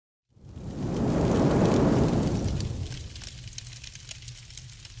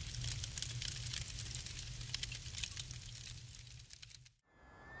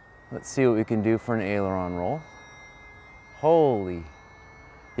Let's see what we can do for an aileron roll. Holy.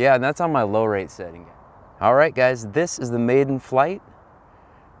 Yeah, and that's on my low rate setting. All right, guys, this is the Maiden flight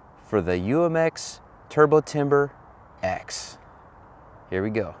for the UMX Turbo Timber X. Here we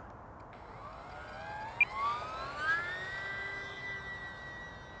go.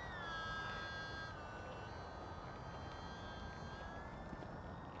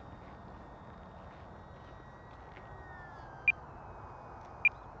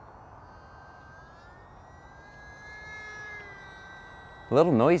 A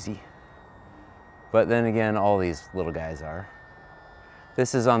little noisy, but then again, all these little guys are.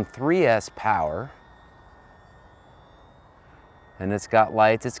 This is on 3S power, and it's got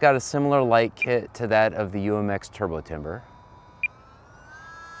lights. It's got a similar light kit to that of the UMX Turbo Timber.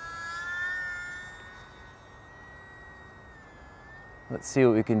 Let's see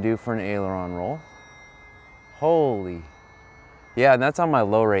what we can do for an aileron roll. Holy. Yeah, and that's on my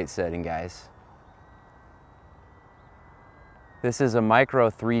low rate setting, guys. This is a micro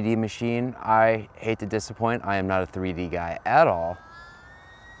 3D machine. I hate to disappoint, I am not a 3D guy at all.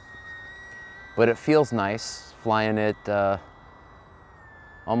 But it feels nice flying it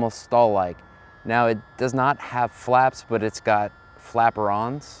almost stall-like. Now it does not have flaps, but it's got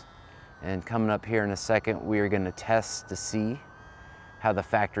flapper-ons. And coming up here in a second, we are gonna test to see how the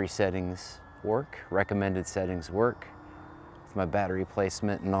factory settings work, recommended settings work, with my battery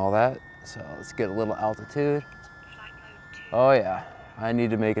placement and all that. So let's get a little altitude. Oh yeah, I need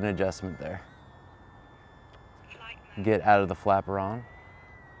to make an adjustment there. Get out of the flapper on.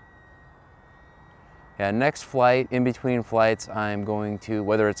 Yeah, next flight, in between flights, I'm going to,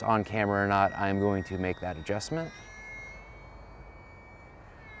 whether it's on camera or not, I'm going to make that adjustment.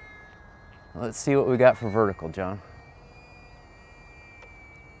 Let's see what we got for vertical, John.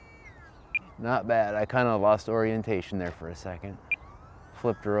 Not bad. I kind of lost orientation there for a second.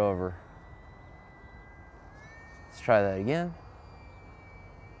 Flipped her over. Let's try that again.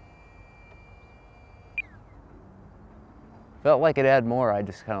 Felt like it had more, I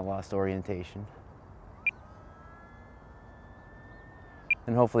just kind of lost orientation.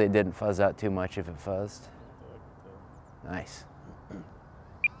 And hopefully it didn't fuzz out too much if it fuzzed. Nice.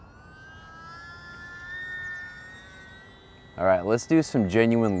 All right, let's do some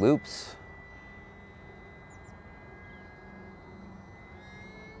genuine loops.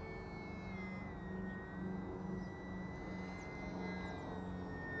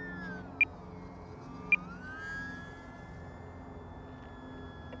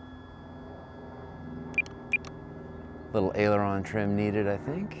 Little aileron trim needed, I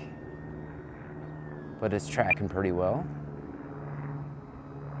think, but it's tracking pretty well.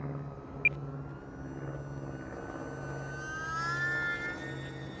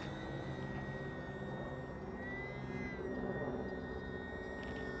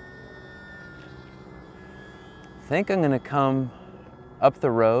 I think I'm gonna come up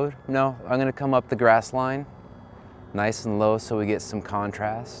the road. No, I'm gonna come up the grass line, nice and low so we get some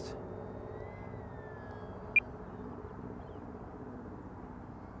contrast.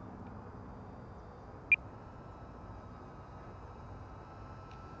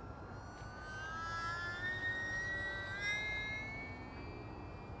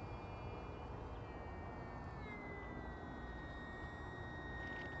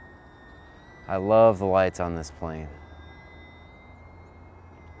 I love the lights on this plane.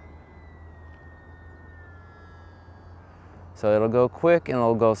 So it'll go quick and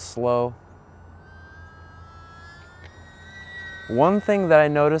it'll go slow. One thing that I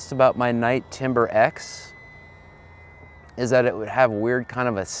noticed about my Night Timber X is that it would have weird kind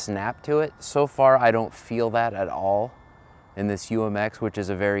of a snap to it. So far, I don't feel that at all in this UMX, which is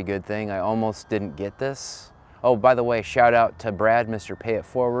a very good thing. I almost didn't get this. Oh, by the way, shout out to Brad, Mr. Pay It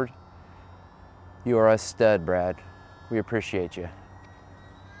Forward. You are a stud, Brad. We appreciate you.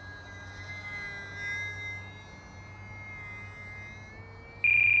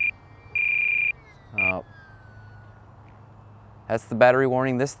 Oh. That's the battery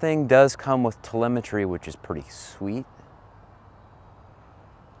warning. This thing does come with telemetry, which is pretty sweet.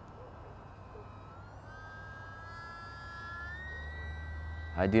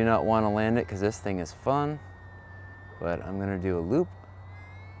 I do not want to land it because this thing is fun, but I'm going to do a loop.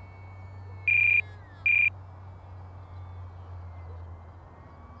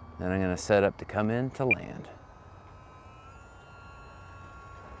 Then I'm going to set up to come in to land.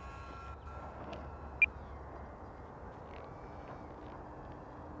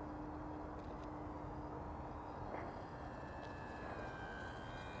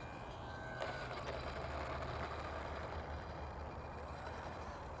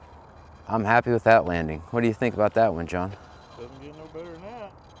 I'm happy with that landing. What do you think about that one, John? Doesn't get no better than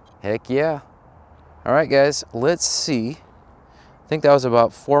that. Heck yeah. All right, guys, let's see. I think that was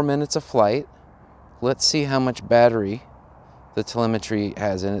about 4 minutes of flight. Let's see how much battery the telemetry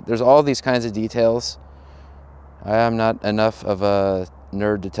has in it. There's all these kinds of details. I am not enough of a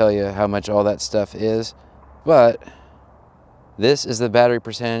nerd to tell you how much all that stuff is, but this is the battery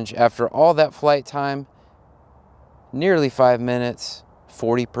percentage after all that flight time, nearly 5 minutes,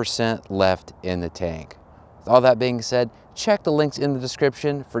 40% left in the tank. With all that being said, check the links in the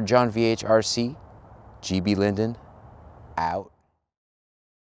description for John VHRC. GBLynden, out.